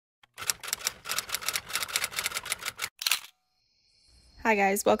Hi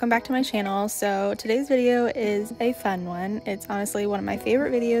guys, welcome back to my channel. So today's video is a fun one. It's honestly one of my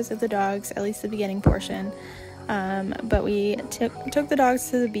favorite videos of the dogs, at least the beginning portion. But we took the dogs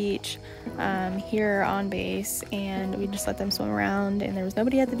to the beach here on base, and we just let them swim around, and there was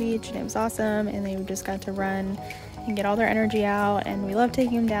nobody at the beach, and it was awesome, and they just got to run and get all their energy out, and we love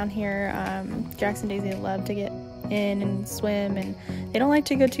taking them down here. Jackson and Daisy love to get in and swim, and they don't like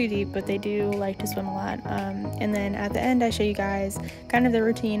to go too deep, but they do like to swim a lot. And then at the end I show you guys kind of the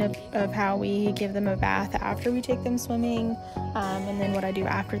routine of how we give them a bath after we take them swimming, and then what I do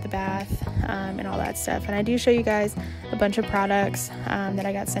after the bath, and all that stuff. And I do show you guys a bunch of products that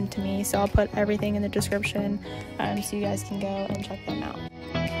I got sent to me, so I'll put everything in the description so you guys can go and check them out.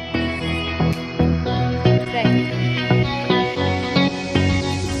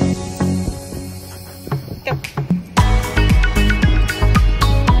 Go.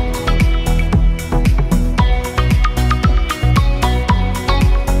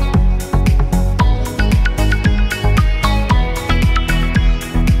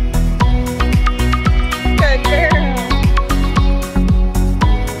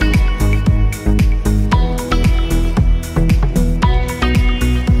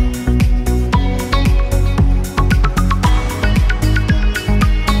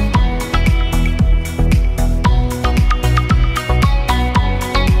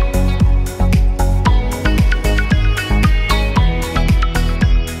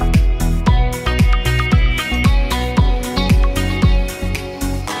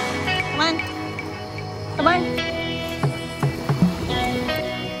 Come on.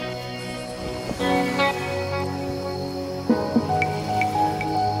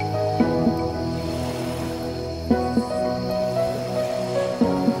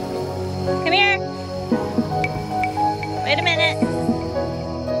 Come here. Wait a minute.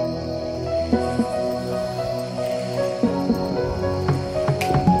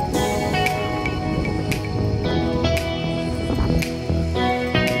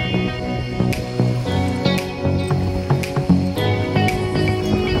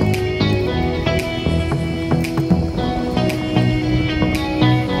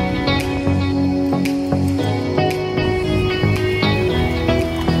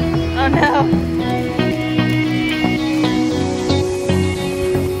 Oh no.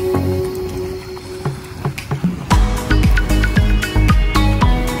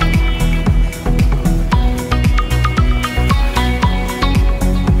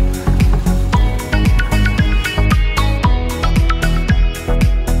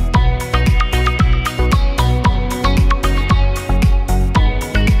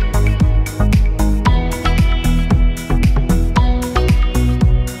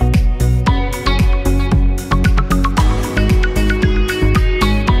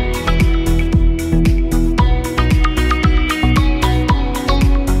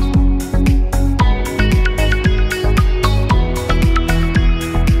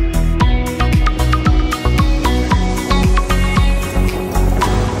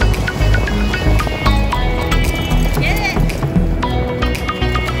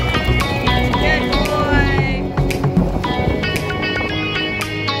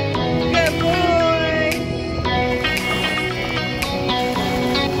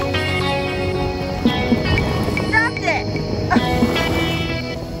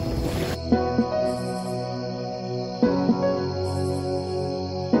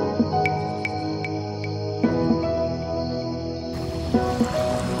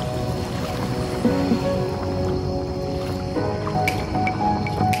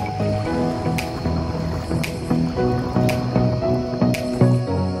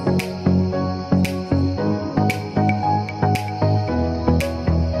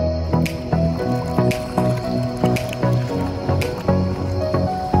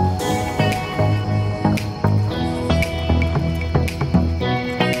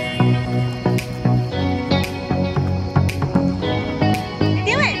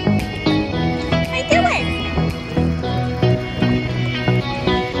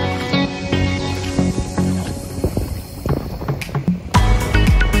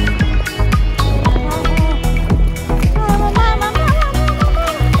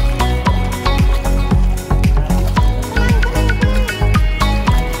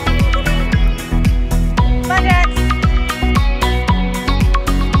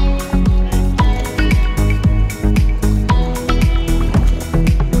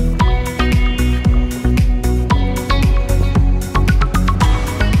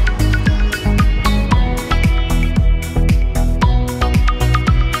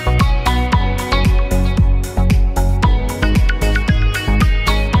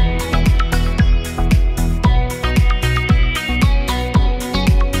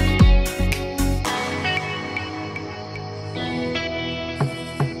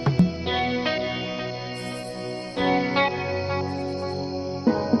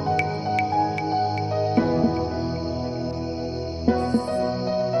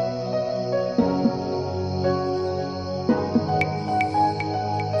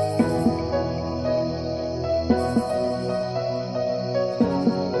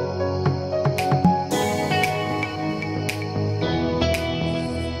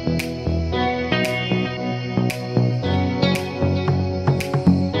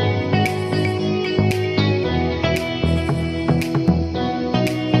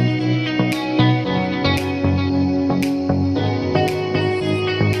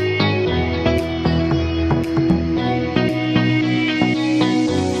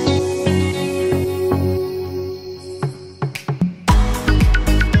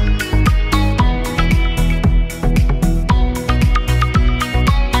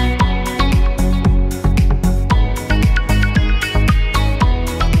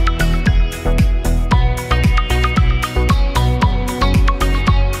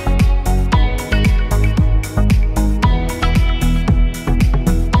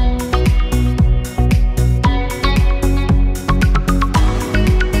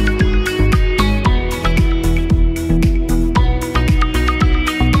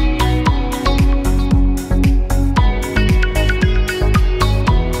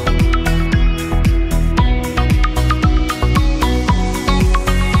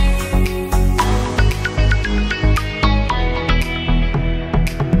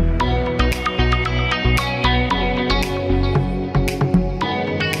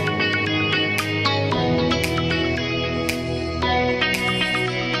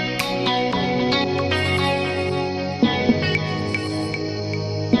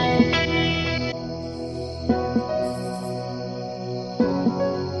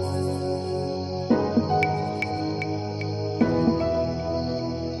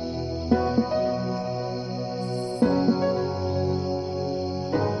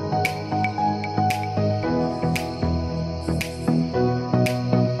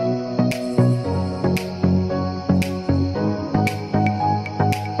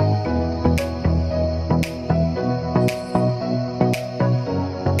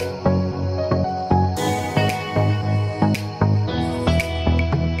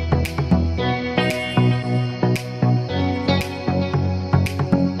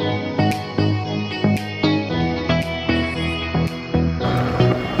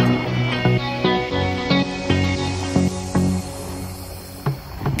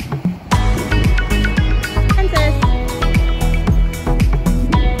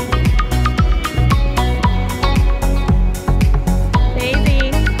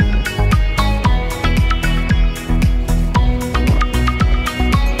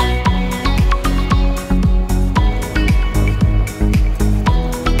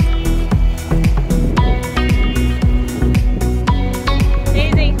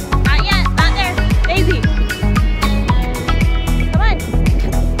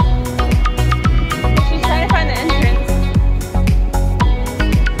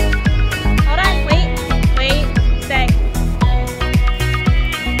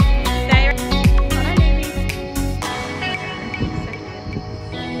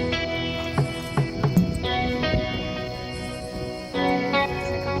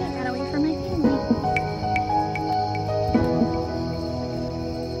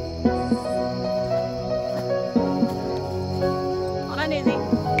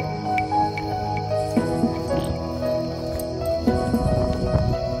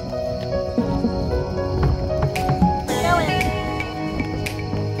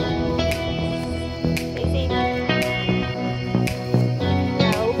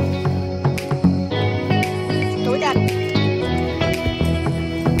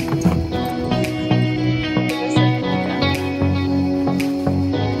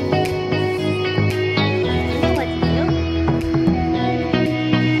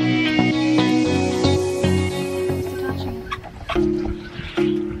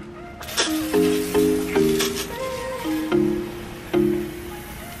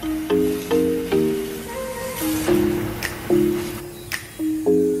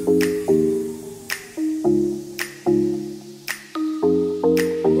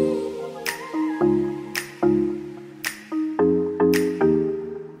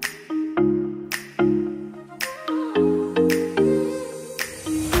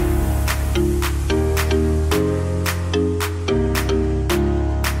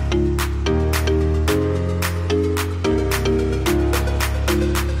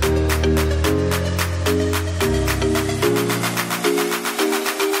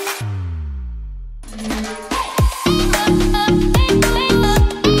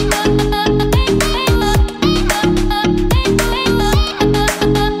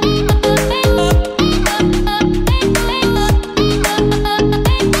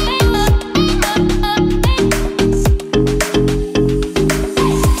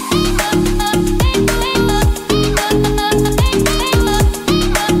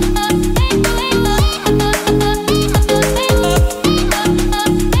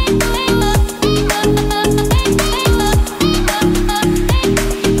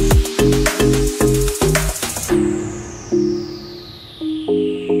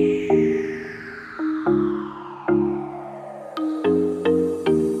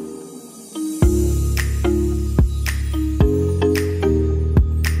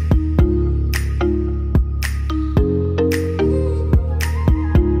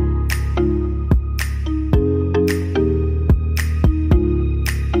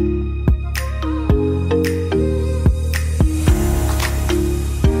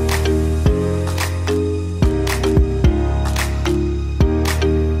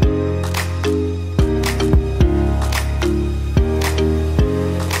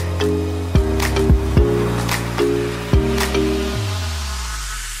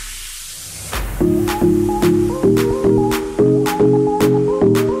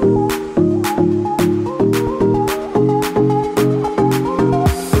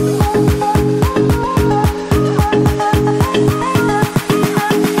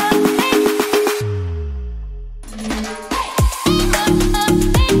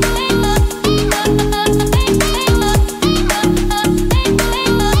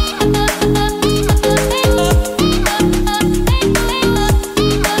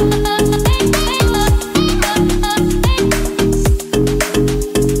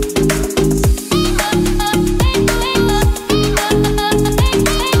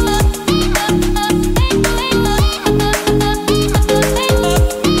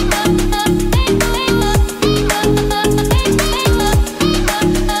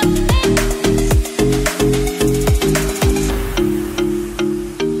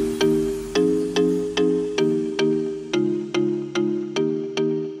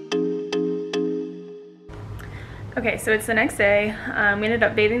 it's the next day. We ended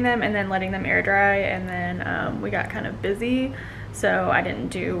up bathing them and then letting them air dry, and then we got kind of busy, so I didn't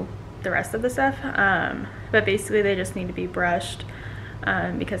do the rest of the stuff. But basically they just need to be brushed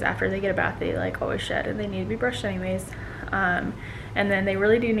because after they get a bath they like always shed and they need to be brushed anyways. And then they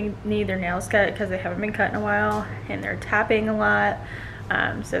really do need their nails cut because they haven't been cut in a while and they're tapping a lot,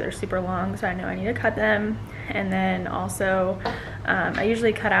 so they're super long, so I know I need to cut them. And then also I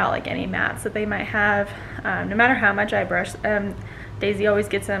usually cut out like any mats that they might have. No matter how much I brush them, Daisy always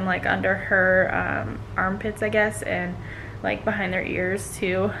gets them like under her armpits, I guess, and like behind their ears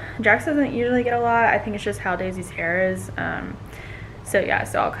too. Jax doesn't usually get a lot. I think it's just how Daisy's hair is. So yeah,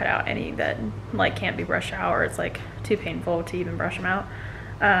 so I'll cut out any that like can't be brushed out or it's like too painful to even brush them out.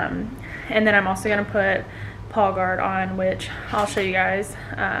 And then I'm also gonna put paw guard on, which I'll show you guys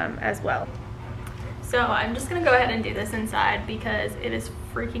as well. So I'm just gonna go ahead and do this inside because it is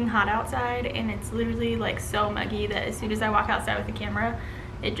freaking hot outside and it's literally like so muggy that as soon as I walk outside with the camera,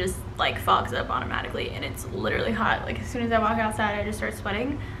 it just like fogs up automatically and it's literally hot. Like as soon as I walk outside, I just start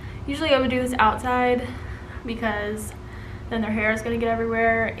sweating. Usually I would do this outside because then their hair is gonna get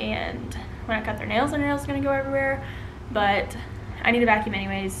everywhere, and when I cut their nails is gonna go everywhere. But I need a vacuum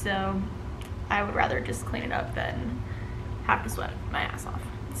anyways, so I would rather just clean it up than have to sweat my ass off.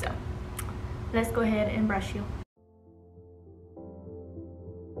 So let's go ahead and brush you.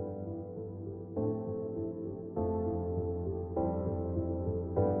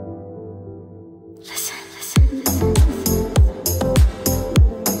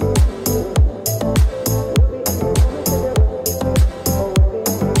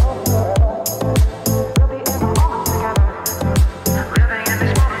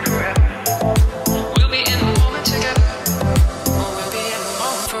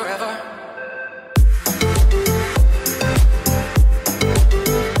 Forever.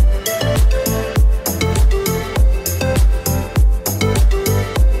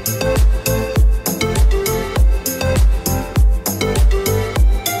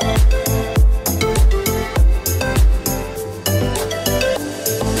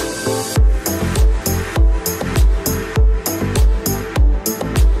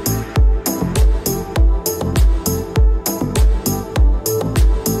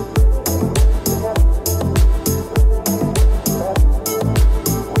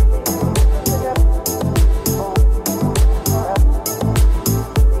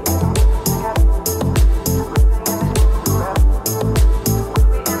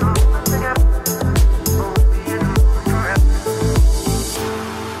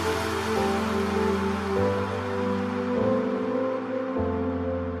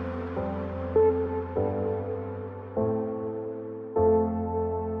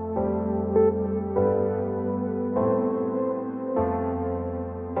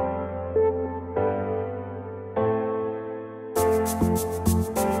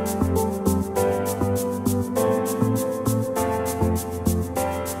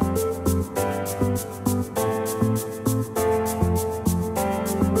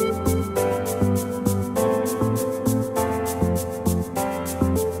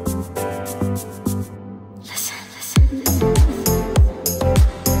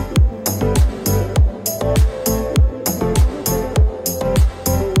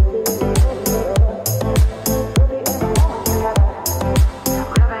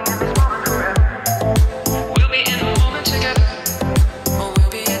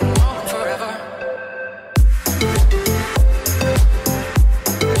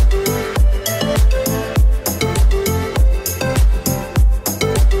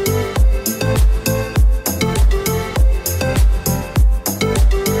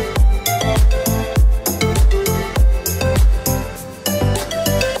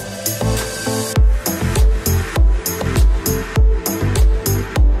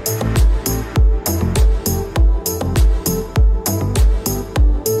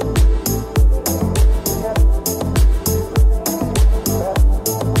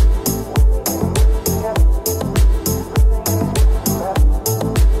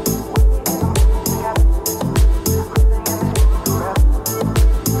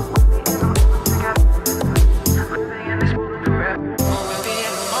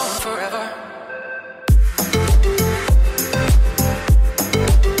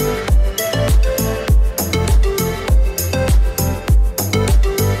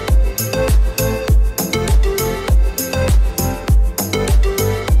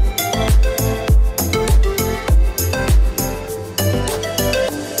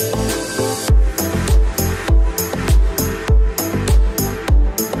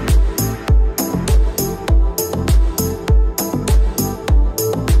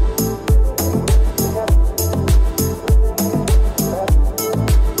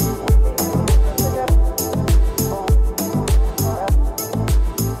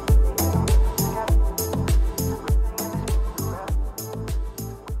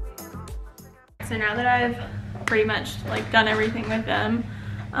 like done everything with them.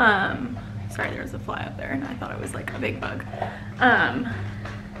 Sorry, there's a fly up there and I thought it was like a big bug.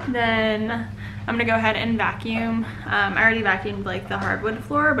 Then I'm gonna go ahead and vacuum. I already vacuumed like the hardwood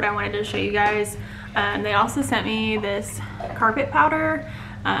floor, but I wanted to show you guys. They also sent me this carpet powder,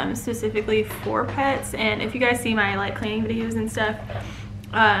 specifically for pets. And if you guys see my like cleaning videos and stuff,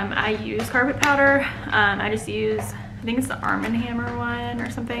 I use carpet powder. I just use, I think it's the Arm & Hammer one or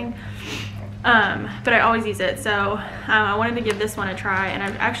something. But I always use it, so I wanted to give this one a try, and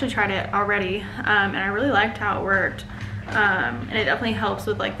I've actually tried it already, and I really liked how it worked. And it definitely helps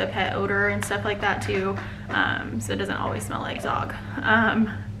with like the pet odor and stuff like that too, so it doesn't always smell like dog.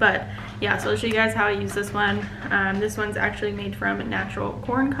 But yeah, so I'll show you guys how I use this one. This one's actually made from natural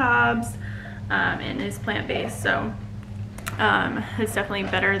corn cobs, and is plant-based, so it's definitely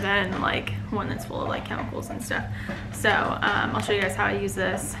better than like one that's full of like chemicals and stuff. So I'll show you guys how I use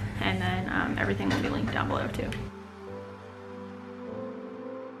this, and then everything will be linked down below too.